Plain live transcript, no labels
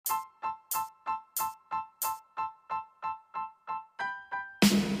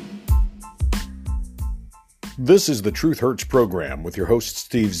This is the Truth Hurts program with your host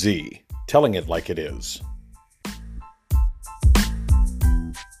Steve Z, telling it like it is.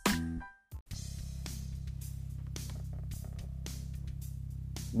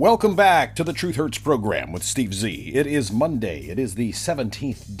 Welcome back to the Truth Hurts program with Steve Z. It is Monday. It is the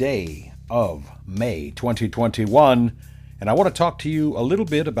 17th day of May 2021, and I want to talk to you a little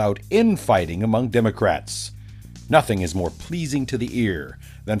bit about infighting among Democrats. Nothing is more pleasing to the ear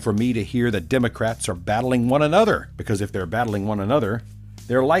than for me to hear that Democrats are battling one another, because if they're battling one another,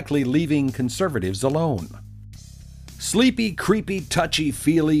 they're likely leaving conservatives alone. Sleepy, creepy,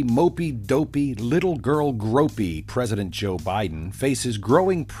 touchy-feely, mopey-dopey, little girl gropey President Joe Biden faces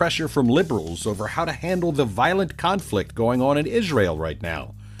growing pressure from liberals over how to handle the violent conflict going on in Israel right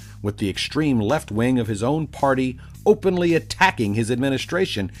now, with the extreme left wing of his own party openly attacking his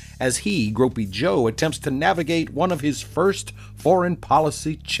administration as he, Gropey Joe, attempts to navigate one of his first foreign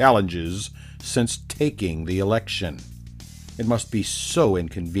policy challenges since taking the election. It must be so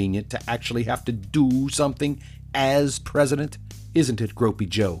inconvenient to actually have to do something as president, isn't it, Gropey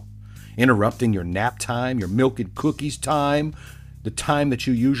Joe? Interrupting your nap time, your milk and cookies time, the time that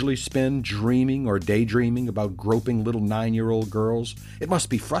you usually spend dreaming or daydreaming about groping little 9-year-old girls. It must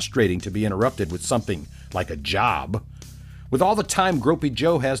be frustrating to be interrupted with something like a job. With all the time Gropey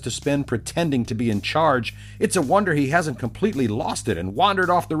Joe has to spend pretending to be in charge, it's a wonder he hasn't completely lost it and wandered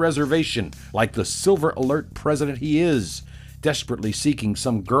off the reservation like the silver alert president he is, desperately seeking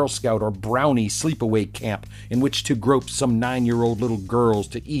some Girl Scout or Brownie sleepaway camp in which to grope some 9-year-old little girls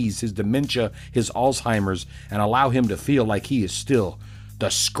to ease his dementia, his Alzheimer's, and allow him to feel like he is still the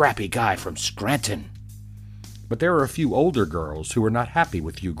scrappy guy from Scranton. But there are a few older girls who are not happy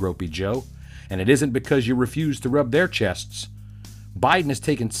with you, Gropey Joe, and it isn't because you refuse to rub their chests. Biden has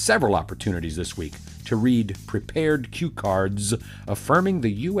taken several opportunities this week to read prepared cue cards affirming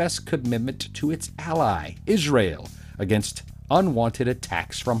the U.S. commitment to its ally, Israel, against unwanted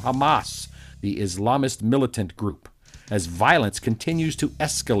attacks from Hamas, the Islamist militant group, as violence continues to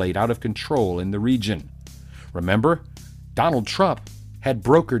escalate out of control in the region. Remember, Donald Trump had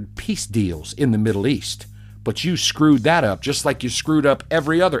brokered peace deals in the Middle East, but you screwed that up just like you screwed up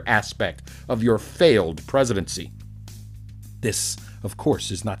every other aspect of your failed presidency. This, of course,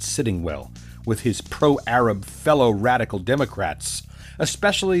 is not sitting well with his pro-Arab fellow radical Democrats,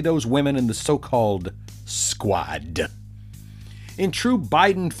 especially those women in the so-called squad. In true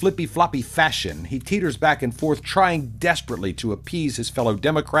Biden flippy-floppy fashion, he teeters back and forth, trying desperately to appease his fellow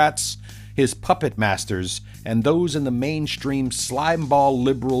Democrats, his puppet masters, and those in the mainstream slimeball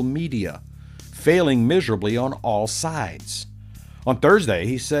liberal media, failing miserably on all sides. On Thursday,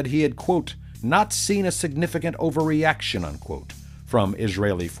 he said he had, quote, not seen a significant overreaction, unquote, from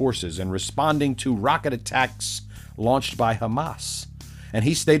Israeli forces in responding to rocket attacks launched by Hamas. And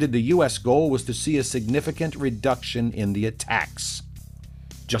he stated the U.S. goal was to see a significant reduction in the attacks.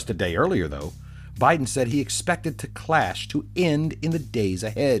 Just a day earlier, though, Biden said he expected the clash to end in the days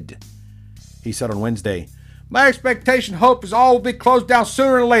ahead. He said on Wednesday, "My expectation, hope is all will be closed down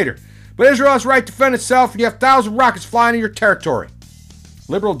sooner or later, but Israel has the right to defend itself, and you have 1,000 rockets flying in your territory."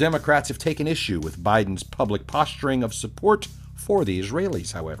 Liberal Democrats have taken issue with Biden's public posturing of support for the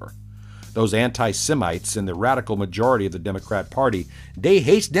Israelis, however. Those anti-Semites in the radical majority of the Democrat Party, they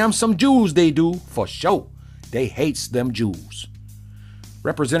hates them some Jews, they do, for sure. They hates them Jews.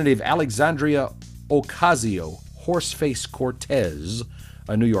 Representative Alexandria Ocasio-Horseface-Cortez,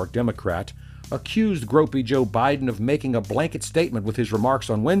 a New York Democrat, accused Gropey Joe Biden of making a blanket statement with his remarks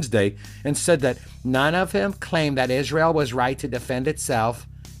on Wednesday and said that none of them claimed that Israel was right to defend itself.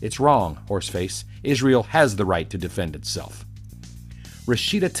 It's wrong, Horseface. Israel has the right to defend itself.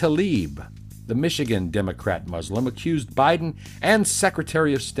 Rashida Tlaib, the Michigan Democrat Muslim, accused Biden and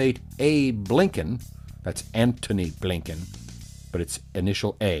Secretary of State Abe Blinken, that's Antony Blinken, but it's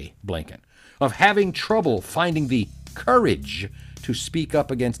initial A, Blinken, of having trouble finding the courage to speak up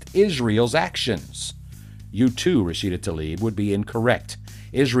against Israel's actions. You too, Rashida Tlaib, would be incorrect.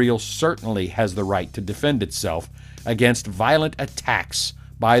 Israel certainly has the right to defend itself against violent attacks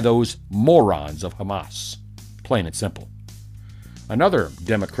by those morons of Hamas. Plain and simple. Another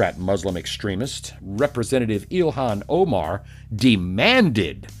Democrat Muslim extremist, Representative Ilhan Omar,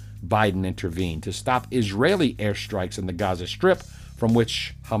 demanded Biden intervene to stop Israeli airstrikes in the Gaza Strip, from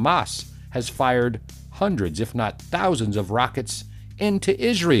which Hamas has fired hundreds, if not thousands, of rockets into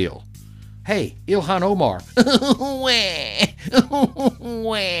Israel. Hey, Ilhan Omar.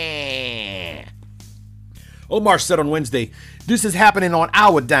 Omar said on Wednesday, "This is happening on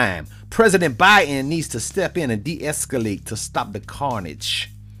our dime. President Biden needs to step in and de-escalate to stop the carnage."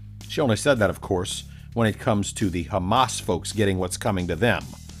 She only said that, of course, when it comes to the Hamas folks getting what's coming to them.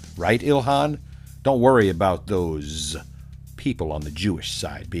 Right, Ilhan? Don't worry about those people on the Jewish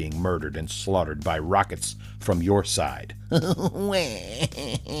side being murdered and slaughtered by rockets from your side.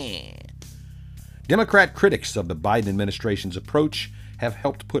 Democrat critics of the Biden administration's approach have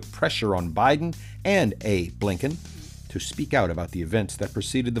helped put pressure on Biden and Blinken to speak out about the events that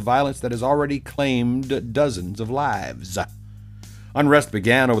preceded the violence that has already claimed dozens of lives. Unrest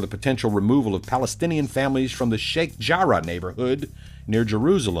began over the potential removal of Palestinian families from the Sheikh Jarrah neighborhood near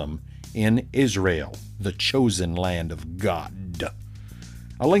Jerusalem in Israel, the chosen land of God.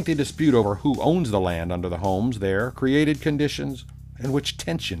 A lengthy dispute over who owns the land under the homes there created conditions in which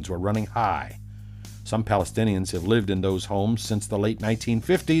tensions were running high. Some Palestinians have lived in those homes since the late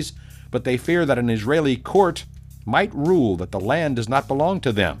 1950s, but they fear that an Israeli court might rule that the land does not belong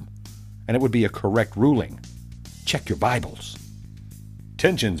to them, and it would be a correct ruling. Check your Bibles.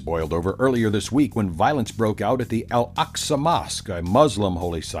 Tensions boiled over earlier this week when violence broke out at the Al-Aqsa Mosque, a Muslim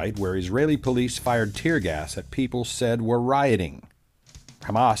holy site where Israeli police fired tear gas at people said were rioting.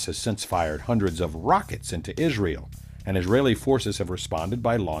 Hamas has since fired hundreds of rockets into Israel, and Israeli forces have responded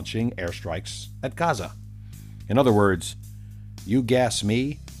by launching airstrikes at Gaza. In other words, you gas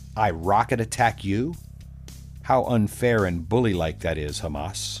me, I rocket attack you? How unfair and bully-like that is,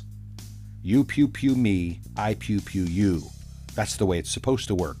 Hamas. You pew-pew me, I pew-pew you. That's the way it's supposed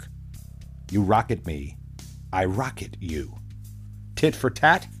to work. You rocket me, I rocket you. Tit for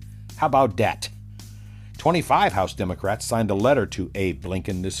tat? How about dat? 25 House Democrats signed a letter to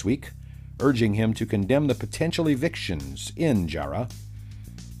Blinken this week, urging him to condemn the potential evictions in Jarrah.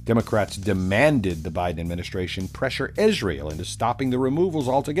 Democrats demanded the Biden administration pressure Israel into stopping the removals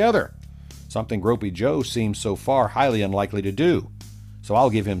altogether, something Gropey Joe seems so far highly unlikely to do, so I'll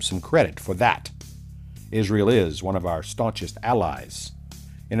give him some credit for that. Israel is one of our staunchest allies.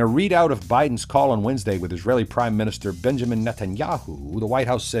 In a readout of Biden's call on Wednesday with Israeli Prime Minister Benjamin Netanyahu, the White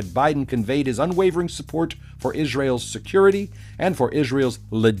House said Biden conveyed his unwavering support for Israel's security and for Israel's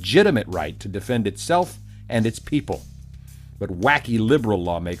legitimate right to defend itself and its people. But wacky liberal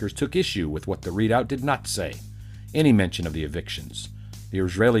lawmakers took issue with what the readout did not say. Any mention of the evictions, the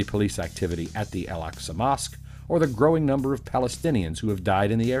Israeli police activity at the Al-Aqsa Mosque, or the growing number of Palestinians who have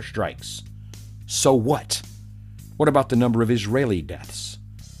died in the airstrikes. So what? What about the number of Israeli deaths?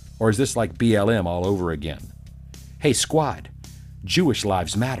 Or is this like BLM all over again? Hey, squad, Jewish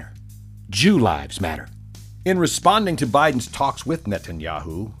lives matter. Jew lives matter. In responding to Biden's talks with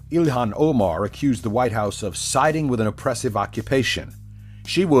Netanyahu, Ilhan Omar accused the White House of siding with an oppressive occupation.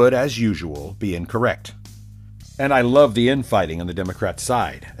 She would, as usual, be incorrect. And I love the infighting on the Democrat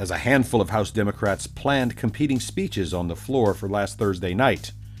side, as a handful of House Democrats planned competing speeches on the floor for last Thursday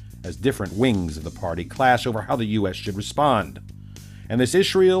night, as different wings of the party clash over how the U.S. should respond. And this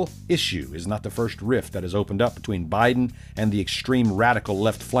Israel issue is not the first rift that has opened up between Biden and the extreme radical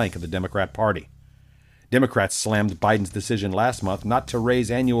left flank of the Democrat Party. Democrats slammed Biden's decision last month not to raise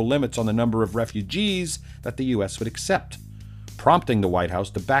annual limits on the number of refugees that the U.S. would accept, prompting the White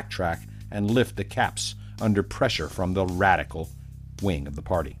House to backtrack and lift the caps under pressure from the radical wing of the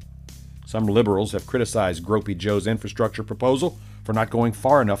party. Some liberals have criticized Gropey Joe's infrastructure proposal for not going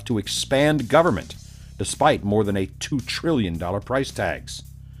far enough to expand government, despite more than $2 trillion price tags.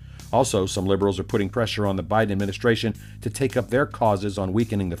 Also, some liberals are putting pressure on the Biden administration to take up their causes on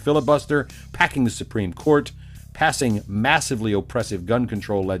weakening the filibuster, packing the Supreme Court, passing massively oppressive gun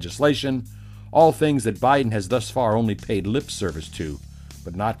control legislation, all things that Biden has thus far only paid lip service to,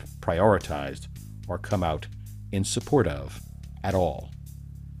 but not prioritized or come out in support of at all.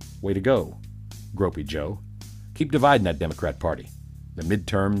 Way to go, Gropey Joe. Keep dividing that Democrat Party. The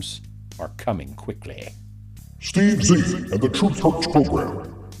midterms are coming quickly. Steve Z and the Truth Hurts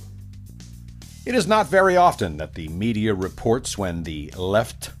program. It is not very often that the media reports when the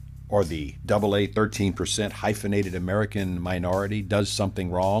left or the AA 13% hyphenated American minority does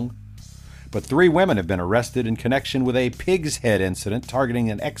something wrong. But 3 women have been arrested in connection with a pig's head incident targeting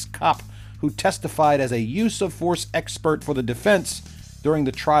an ex-cop who testified as a use of force expert for the defense during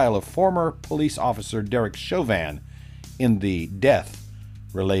the trial of former police officer Derek Chauvin in the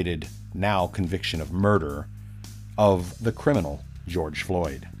death-related, now conviction of murder, of the criminal George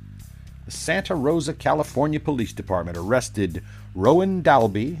Floyd. The Santa Rosa, California Police Department arrested Rowan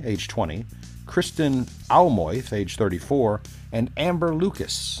Dalby, age 20, Kristen Almoith, age 34, and Amber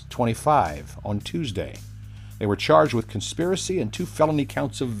Lucas, 25, on Tuesday. They were charged with conspiracy and 2 felony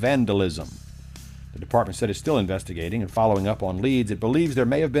counts of vandalism. The department said it's still investigating and following up on leads. It believes there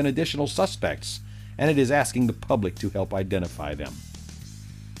may have been additional suspects, and it is asking the public to help identify them.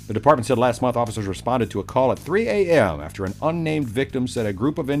 The department said last month officers responded to a call at 3 a.m. after an unnamed victim said a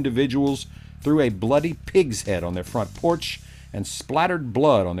group of individuals threw a bloody pig's head on their front porch and splattered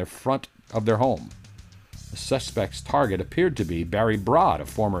blood on their front of their home. The suspect's target appeared to be Barry Broad, a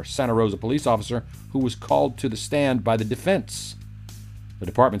former Santa Rosa police officer who was called to the stand by the defense. The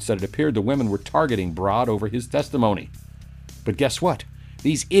department said it appeared the women were targeting Broad over his testimony. But guess what?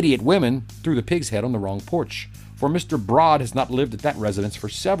 These idiot women threw the pig's head on the wrong porch, for Mr. Broad has not lived at that residence for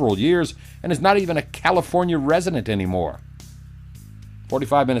several years and is not even a California resident anymore.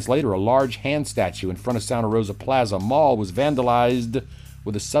 45 minutes later, a large hand statue in front of Santa Rosa Plaza Mall was vandalized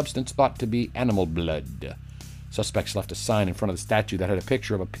with a substance thought to be animal blood. Suspects left a sign in front of the statue that had a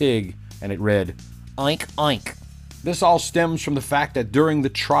picture of a pig, and it read, "Oink, oink." This all stems from the fact that during the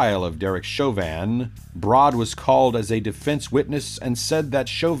trial of Derek Chauvin, Broad was called as a defense witness and said that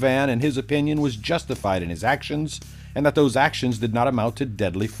Chauvin, in his opinion, was justified in his actions and that those actions did not amount to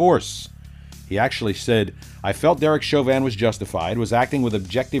deadly force. He actually said, "I felt Derek Chauvin was justified, was acting with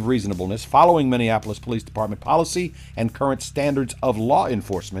objective reasonableness, following Minneapolis Police Department policy and current standards of law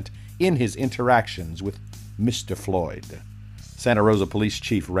enforcement in his interactions with Mr. Floyd." Santa Rosa Police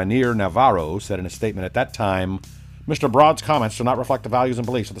Chief Ranier Navarro said in a statement at that time, "Mr. Broad's comments do not reflect the values and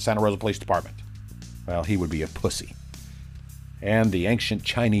beliefs of the Santa Rosa Police Department." Well, he would be a pussy. And the ancient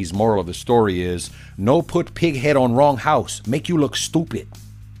Chinese moral of the story is, no put pig head on wrong house, make you look stupid.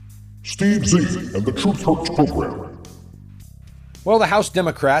 Steve Z and the Truth Hurts program. Well, the House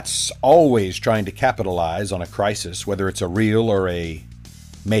Democrats, always trying to capitalize on a crisis, whether it's a real or a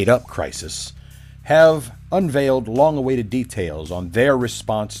made-up crisis, have unveiled long-awaited details on their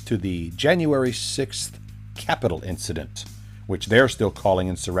response to the January 6th Capitol incident, which they're still calling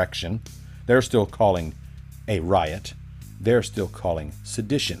insurrection, they're still calling a riot, they're still calling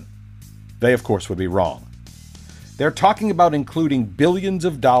sedition. They, of course, would be wrong. They're talking about including billions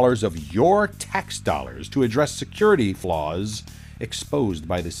of dollars of your tax dollars to address security flaws exposed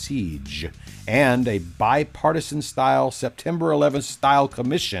by the siege, and a bipartisan-style September 11th style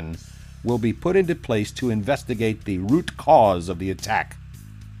commission will be put into place to investigate the root cause of the attack.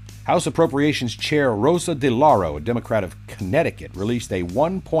 House Appropriations Chair Rosa DeLauro, a Democrat of Connecticut, released a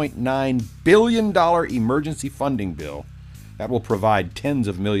 $1.9 billion emergency funding bill that will provide tens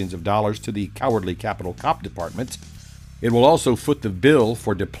of millions of dollars to the cowardly Capitol Cop Department. It will also foot the bill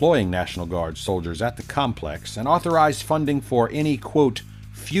for deploying National Guard soldiers at the complex and authorize funding for any, quote,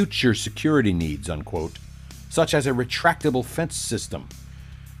 future security needs, unquote, such as a retractable fence system.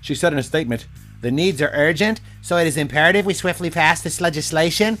 She said in a statement, "The needs are urgent, so it is imperative we swiftly pass this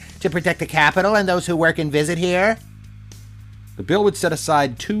legislation to protect the Capitol and those who work and visit here." The bill would set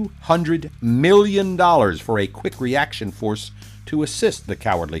aside $200 million for a quick reaction force to assist the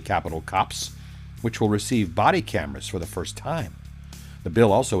cowardly Capitol cops, which will receive body cameras for the first time. The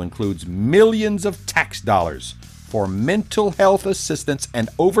bill also includes millions of tax dollars for mental health assistance and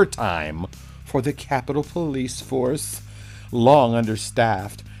overtime for the Capitol Police Force, long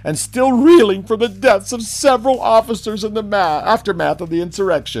understaffed and still reeling from the deaths of several officers in the aftermath of the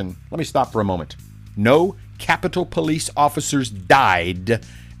insurrection. Let me stop for a moment. No Capitol Police officers died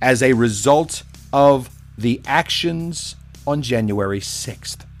as a result of the actions on January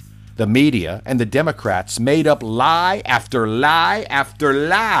 6th. The media and the Democrats made up lie after lie after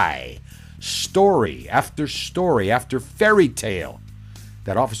lie, story after story after fairy tale,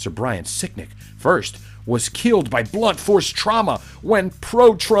 that Officer Brian Sicknick first was killed by blunt force trauma when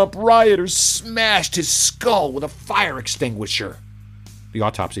pro-Trump rioters smashed his skull with a fire extinguisher. The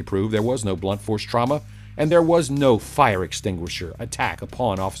autopsy proved there was no blunt force trauma, and there was no fire extinguisher attack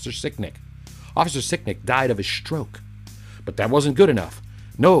upon Officer Sicknick. Officer Sicknick died of a stroke. But that wasn't good enough.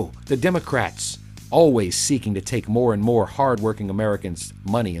 No, the Democrats, always seeking to take more and more hard-working Americans'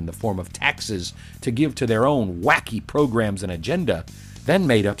 money in the form of taxes to give to their own wacky programs and agenda, then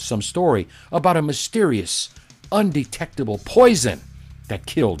made up some story about a mysterious, undetectable poison that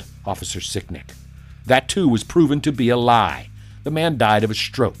killed Officer Sicknick. That, too, was proven to be a lie. The man died of a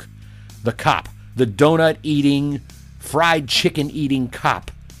stroke. The cop, the donut-eating, fried chicken-eating cop,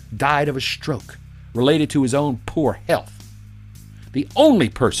 died of a stroke related to his own poor health. The only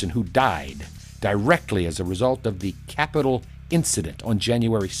person who died directly as a result of the Capitol incident on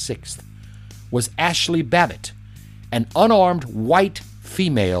January 6th was Ashley Babbitt, an unarmed white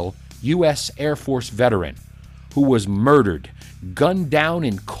female U.S. Air Force veteran who was murdered, gunned down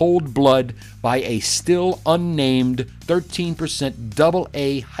in cold blood by a still unnamed 13%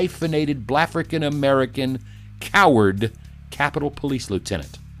 AA hyphenated Blafrican American coward Capitol Police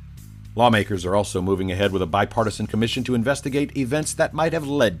Lieutenant. Lawmakers are also moving ahead with a bipartisan commission to investigate events that might have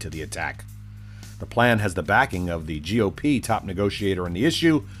led to the attack. The plan has the backing of the GOP top negotiator on the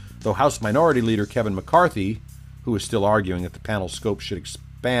issue, though House Minority Leader Kevin McCarthy, who is still arguing that the panel's scope should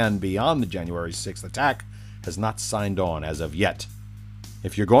expand beyond the January 6th attack, has not signed on as of yet.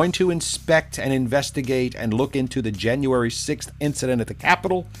 If you're going to inspect and investigate and look into the January 6th incident at the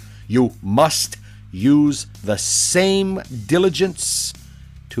Capitol, you must use the same diligence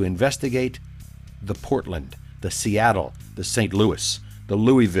to investigate the Portland, the Seattle, the St. Louis, the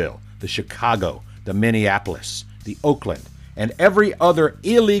Louisville, the Chicago, the Minneapolis, the Oakland, and every other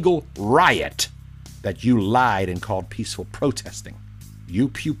illegal riot that you lied and called peaceful protesting. You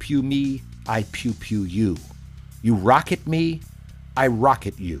pew-pew me, I pew-pew you. You rocket me, I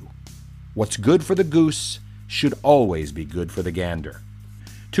rocket you. What's good for the goose should always be good for the gander.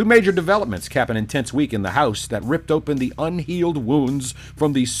 Two major developments cap an intense week in the House that ripped open the unhealed wounds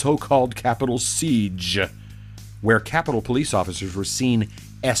from the so-called Capitol siege, where Capitol police officers were seen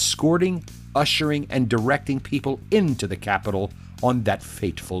escorting, ushering, and directing people into the Capitol on that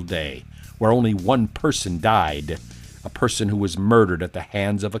fateful day, where only one person died, a person who was murdered at the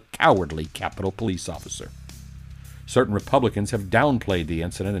hands of a cowardly Capitol police officer. Certain Republicans have downplayed the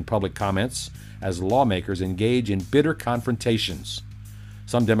incident in public comments as lawmakers engage in bitter confrontations.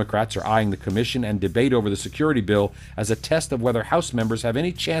 Some Democrats are eyeing the commission and debate over the security bill as a test of whether House members have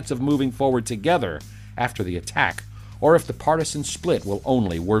any chance of moving forward together after the attack, or if the partisan split will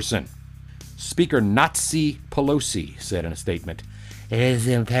only worsen. Speaker Nazi Pelosi said in a statement, "It is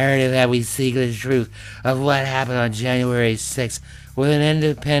imperative that we seek the truth of what happened on January 6th with an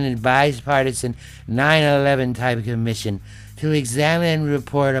independent, bipartisan 9/11 type commission to examine and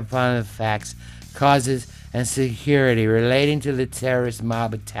report upon the facts, causes, and security relating to the terrorist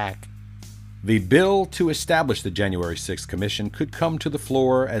mob attack." The bill to establish the January 6th Commission could come to the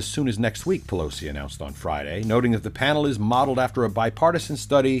floor as soon as next week, Pelosi announced on Friday, noting that the panel is modeled after a bipartisan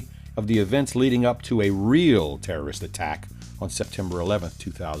study of the events leading up to a real terrorist attack on September 11,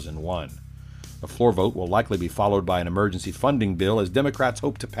 2001. A floor vote will likely be followed by an emergency funding bill as Democrats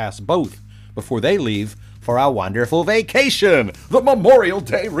hope to pass both before they leave for a wonderful vacation, the Memorial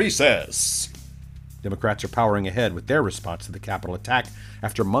Day recess. Democrats are powering ahead with their response to the Capitol attack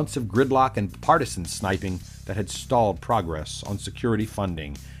after months of gridlock and partisan sniping that had stalled progress on security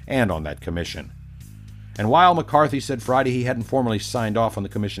funding and on that commission. And while McCarthy said Friday he hadn't formally signed off on the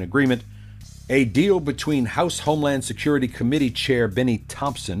commission agreement, a deal between House Homeland Security Committee Chair Benny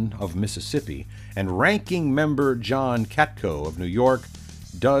Thompson of Mississippi and Ranking Member John Katko of New York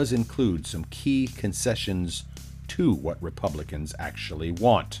does include some key concessions to what Republicans actually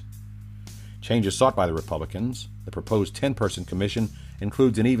want. Changes sought by the Republicans, the proposed 10-person commission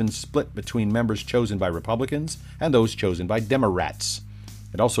includes an even split between members chosen by Republicans and those chosen by Democrats.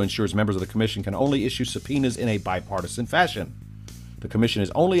 It also ensures members of the commission can only issue subpoenas in a bipartisan fashion. The commission is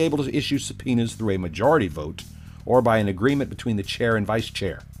only able to issue subpoenas through a majority vote or by an agreement between the chair and vice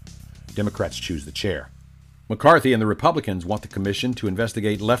chair. Democrats choose the chair. McCarthy and the Republicans want the commission to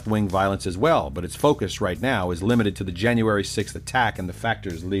investigate left-wing violence as well, but its focus right now is limited to the January 6th attack and the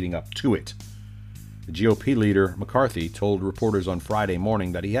factors leading up to it. The GOP leader, McCarthy, told reporters on Friday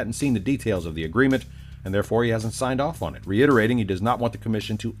morning that he hadn't seen the details of the agreement and therefore he hasn't signed off on it, reiterating he does not want the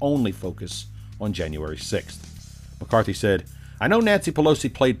commission to only focus on January 6th. McCarthy said, "I know Nancy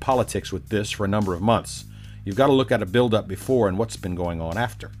Pelosi played politics with this for a number of months. You've got to look at a build-up before and what's been going on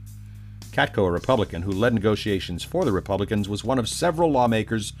after." Katko, a Republican who led negotiations for the Republicans, was one of several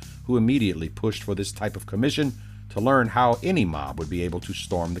lawmakers who immediately pushed for this type of commission to learn how any mob would be able to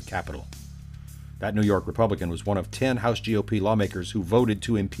storm the Capitol. That New York Republican was one of 10 House GOP lawmakers who voted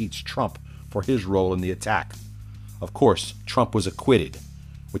to impeach Trump for his role in the attack. Of course, Trump was acquitted,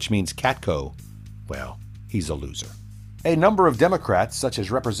 which means Katko, well, he's a loser. A number of Democrats, such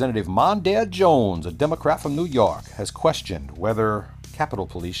as Representative Mondale Jones, a Democrat from New York, has questioned whether Capitol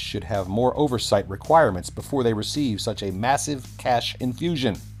Police should have more oversight requirements before they receive such a massive cash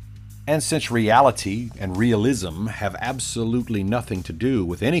infusion. And since reality and realism have absolutely nothing to do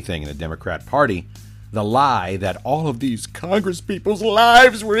with anything in the Democrat Party, the lie that all of these congresspeople's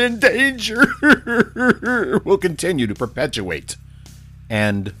lives were in danger will continue to perpetuate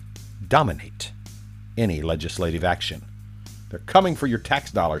and dominate any legislative action. They're coming for your tax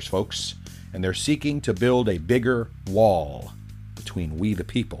dollars, folks, and they're seeking to build a bigger wall between we the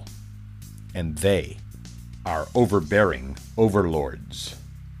people and they, our overbearing overlords.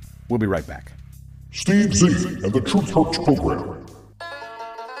 We'll be right back. Steve Z and the Truth Hurts program.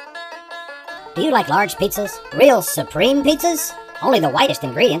 Do you like large pizzas? Real supreme pizzas? Only the whitest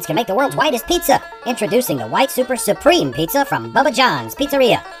ingredients can make the world's whitest pizza. Introducing the White Super Supreme Pizza from Bubba John's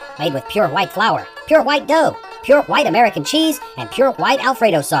Pizzeria. Made with pure white flour, pure white dough, pure white American cheese, and pure white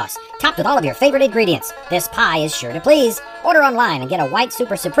Alfredo sauce. Topped with all of your favorite ingredients. This pie is sure to please. Order online and get a White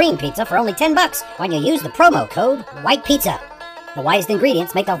Super Supreme Pizza for only $10 when you use the promo code WHITEPIZZA. The whitest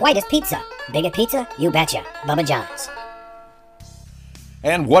ingredients make the whitest pizza. Bigger pizza? You betcha. Bubba John's.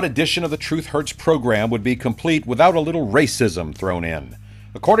 And what edition of the Truth Hurts program would be complete without a little racism thrown in?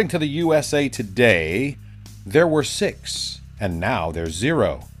 According to the USA Today, there were 6, and now there's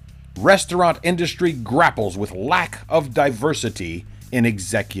 0. Restaurant industry grapples with lack of diversity in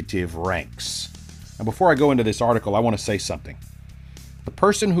executive ranks. Now, before I go into this article, I want to say something. The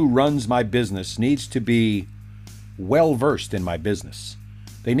person who runs my business needs to be well-versed in my business.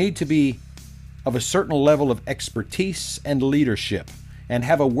 They need to be of a certain level of expertise and leadership and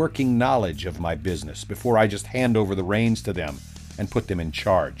have a working knowledge of my business before I just hand over the reins to them and put them in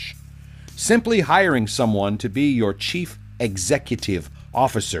charge. Simply hiring someone to be your chief executive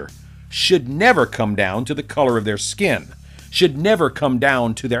officer should never come down to the color of their skin, should never come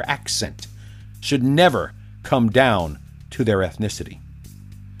down to their accent, should never come down to their ethnicity.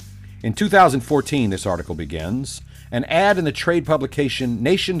 In 2014, this article begins, an ad in the trade publication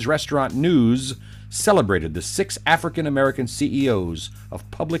Nation's Restaurant News celebrated the 6 African-American CEOs of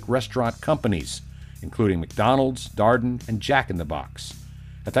public restaurant companies, including McDonald's, Darden, and Jack in the Box.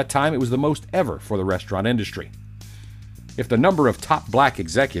 At that time, it was the most ever for the restaurant industry. If the number of top black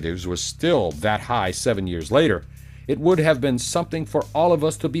executives was still that high 7 years later, it would have been something for all of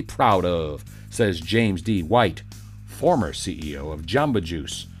us to be proud of, says James D. White, former CEO of Jamba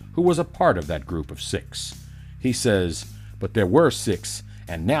Juice, who was a part of that group of 6. He says, but there were 6,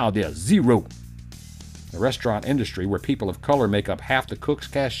 and now there's 0. The restaurant industry, where people of color make up half the cooks,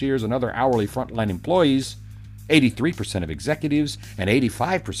 cashiers, and other hourly frontline employees, 83% of executives and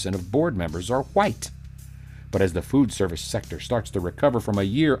 85% of board members are white. But as the food service sector starts to recover from a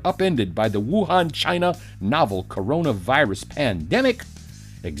year upended by the Wuhan, China novel coronavirus pandemic,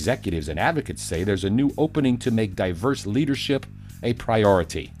 executives and advocates say there's a new opening to make diverse leadership a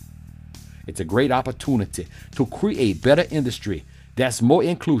priority. It's a great opportunity to create better industry that's more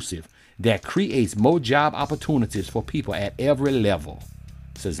inclusive, that creates more job opportunities for people at every level,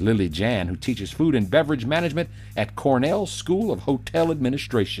 says Lily Jan, who teaches food and beverage management at Cornell School of Hotel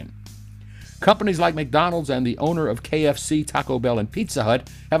Administration. Companies like McDonald's and the owner of KFC, Taco Bell, and Pizza Hut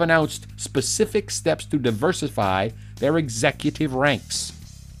have announced specific steps to diversify their executive ranks.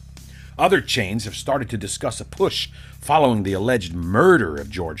 Other chains have started to discuss a push following the alleged murder of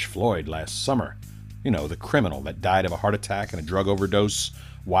George Floyd last summer. You know, the criminal that died of a heart attack and a drug overdose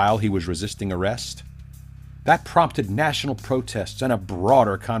while he was resisting arrest. That prompted national protests and a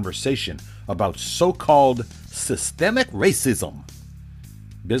broader conversation about so-called systemic racism.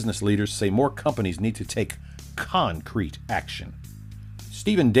 Business leaders say more companies need to take concrete action.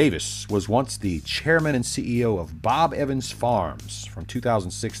 Stephen Davis was once the chairman and CEO of Bob Evans Farms from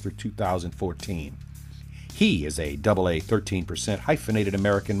 2006 through 2014. He is a AA 13% hyphenated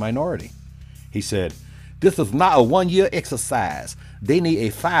American minority. He said, "This is not a one-year exercise. They need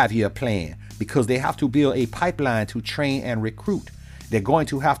a 5-year plan because they have to build a pipeline to train and recruit. They're going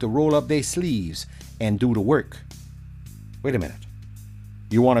to have to roll up their sleeves and do the work." Wait a minute.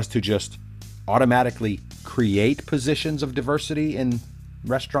 You want us to just automatically create positions of diversity in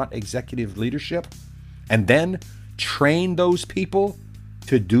restaurant executive leadership and then train those people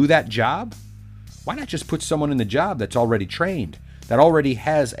to do that job? Why not just put someone in the job that's already trained, that already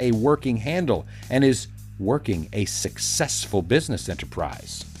has a working handle and is working a successful business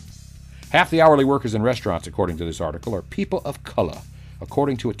enterprise? Half the hourly workers in restaurants, according to this article, are people of color,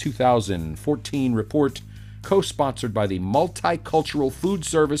 according to a 2014 report co-sponsored by the Multicultural Food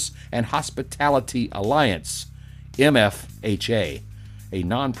Service and Hospitality Alliance, MFHA, a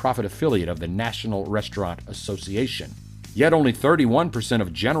nonprofit affiliate of the National Restaurant Association. Yet only 31%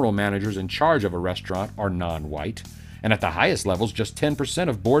 of general managers in charge of a restaurant are non-white, and at the highest levels, just 10%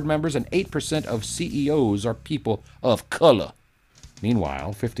 of board members and 8% of CEOs are people of color.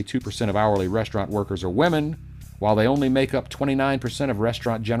 Meanwhile, 52% of hourly restaurant workers are women, while they only make up 29% of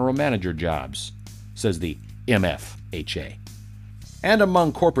restaurant general manager jobs, says the MFHA. And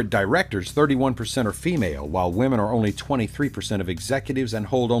among corporate directors, 31% are female, while women are only 23% of executives and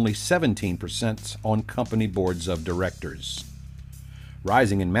hold only 17% on company boards of directors.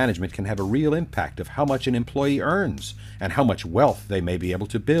 Rising in management can have a real impact of how much an employee earns and how much wealth they may be able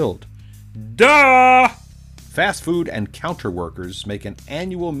to build. Duh! Fast food and counter workers make an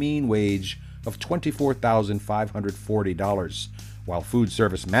annual mean wage of $24,540, while food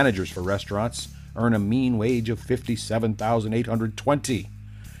service managers for restaurants earn a mean wage of $57,820.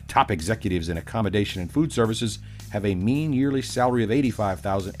 Top executives in accommodation and food services have a mean yearly salary of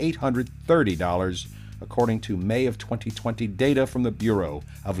 $85,830, according to May of 2020 data from the Bureau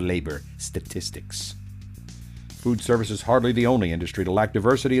of Labor Statistics. Food service is hardly the only industry to lack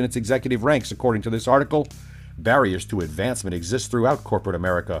diversity in its executive ranks, according to this article. Barriers to advancement exist throughout corporate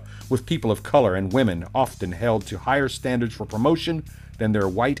America, with people of color and women often held to higher standards for promotion than their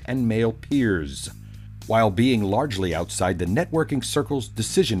white and male peers. While being largely outside the networking circles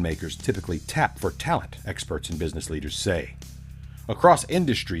decision-makers typically tap for talent, experts and business leaders say. Across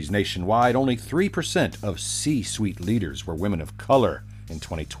industries nationwide, only 3% of C-suite leaders were women of color in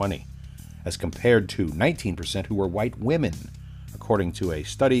 2020, as compared to 19% who were white women, according to a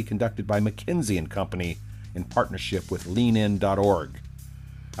study conducted by McKinsey & Company in partnership with leanin.org.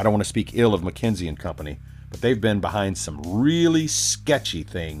 I don't want to speak ill of McKinsey & Company, but they've been behind some really sketchy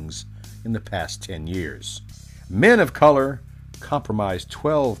things in the past 10 years. Men of color comprise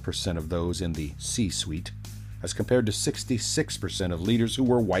 12% of those in the C-suite, as compared to 66% of leaders who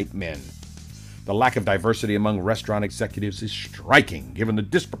were white men. The lack of diversity among restaurant executives is striking, given the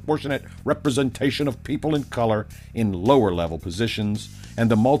disproportionate representation of people in color in lower-level positions and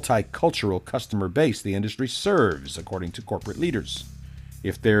the multicultural customer base the industry serves, according to corporate leaders.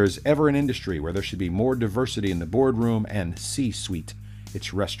 If there's ever an industry where there should be more diversity in the boardroom and C-suite,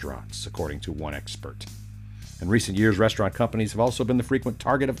 it's restaurants, according to one expert. In recent years, restaurant companies have also been the frequent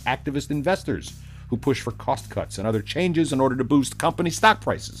target of activist investors who push for cost cuts and other changes in order to boost company stock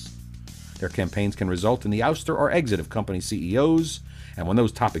prices. Their campaigns can result in the ouster or exit of company CEOs, and when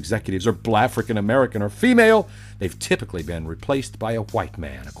those top executives are Black, African American, or female, they've typically been replaced by a white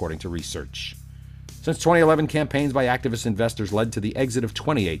man, according to research. Since 2011, campaigns by activist investors led to the exit of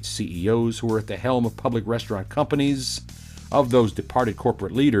 28 CEOs who were at the helm of public restaurant companies. Of those departed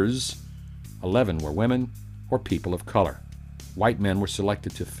corporate leaders, 11 were women or people of color. White men were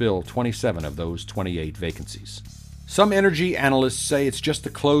selected to fill 27 of those 28 vacancies. Some energy analysts say it's just a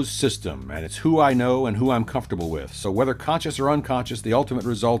closed system, and it's who I know and who I'm comfortable with. So whether conscious or unconscious, the ultimate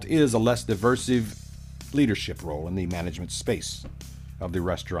result is a less diverse leadership role in the management space of the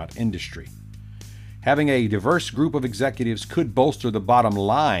restaurant industry. Having a diverse group of executives could bolster the bottom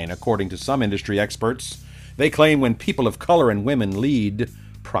line, according to some industry experts. They claim when people of color and women lead,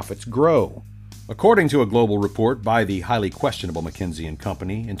 profits grow. According to a global report by the highly questionable McKinsey &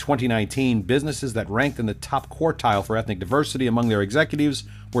 Company, in 2019, businesses that ranked in the top quartile for ethnic diversity among their executives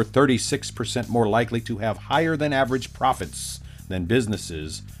were 36% more likely to have higher than average profits than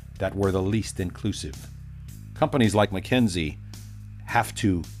businesses that were the least inclusive. Companies like McKinsey have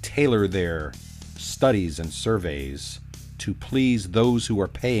to tailor their studies and surveys to please those who are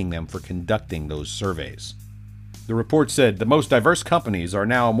paying them for conducting those surveys. The report said the most diverse companies are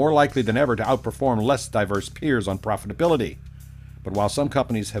now more likely than ever to outperform less diverse peers on profitability. But while some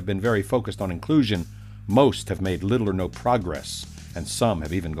companies have been very focused on inclusion, most have made little or no progress, and some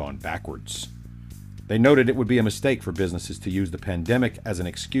have even gone backwards. They noted it would be a mistake for businesses to use the pandemic as an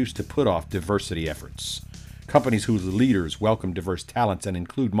excuse to put off diversity efforts. Companies whose leaders welcome diverse talents and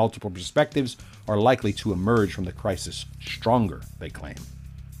include multiple perspectives are likely to emerge from the crisis stronger, they claim.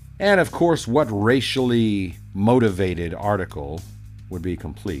 And of course, what racially motivated article would be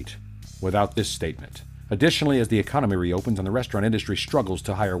complete without this statement? Additionally, as the economy reopens and the restaurant industry struggles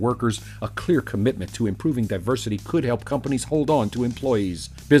to hire workers, a clear commitment to improving diversity could help companies hold on to employees.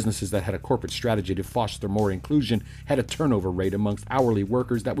 Businesses that had a corporate strategy to foster more inclusion had a turnover rate amongst hourly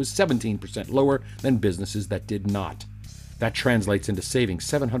workers that was 17% lower than businesses that did not. That translates into saving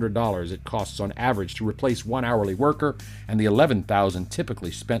 $700 it costs on average to replace one hourly worker and the $11,000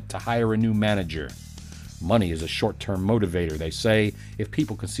 typically spent to hire a new manager. Money is a short-term motivator, they say. If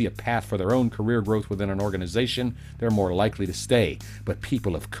people can see a path for their own career growth within an organization, they're more likely to stay. But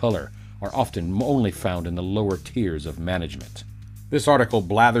people of color are often only found in the lower tiers of management. This article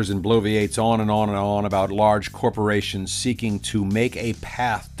blathers and bloviates on and on and on about large corporations seeking to make a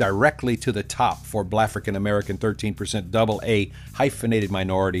path directly to the top for Black African American 13% AA hyphenated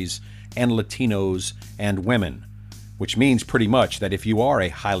minorities and Latinos and women, which means pretty much that if you are a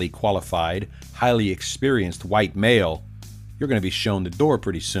highly qualified, highly experienced white male, you're going to be shown the door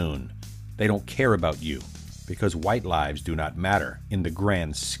pretty soon. They don't care about you because white lives do not matter in the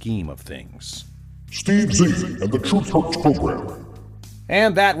grand scheme of things. Steve Z and the Truth Hurts program.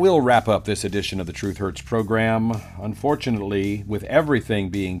 And that will wrap up this edition of the Truth Hurts program. Unfortunately, with everything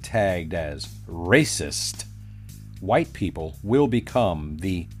being tagged as racist, white people will become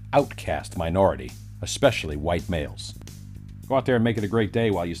the outcast minority, especially white males. Go out there and make it a great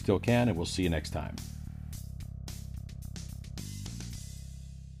day while you still can, and we'll see you next time.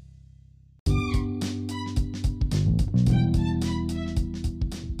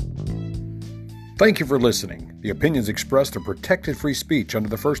 Thank you for listening. The opinions expressed are protected free speech under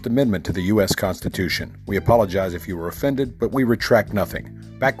the First Amendment to the U.S. Constitution. We apologize if you were offended, but we retract nothing.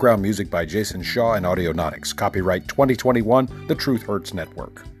 Background music by Jason Shaw and Audionautics. Copyright 2021, The Truth Hurts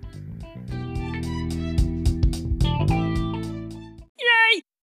Network.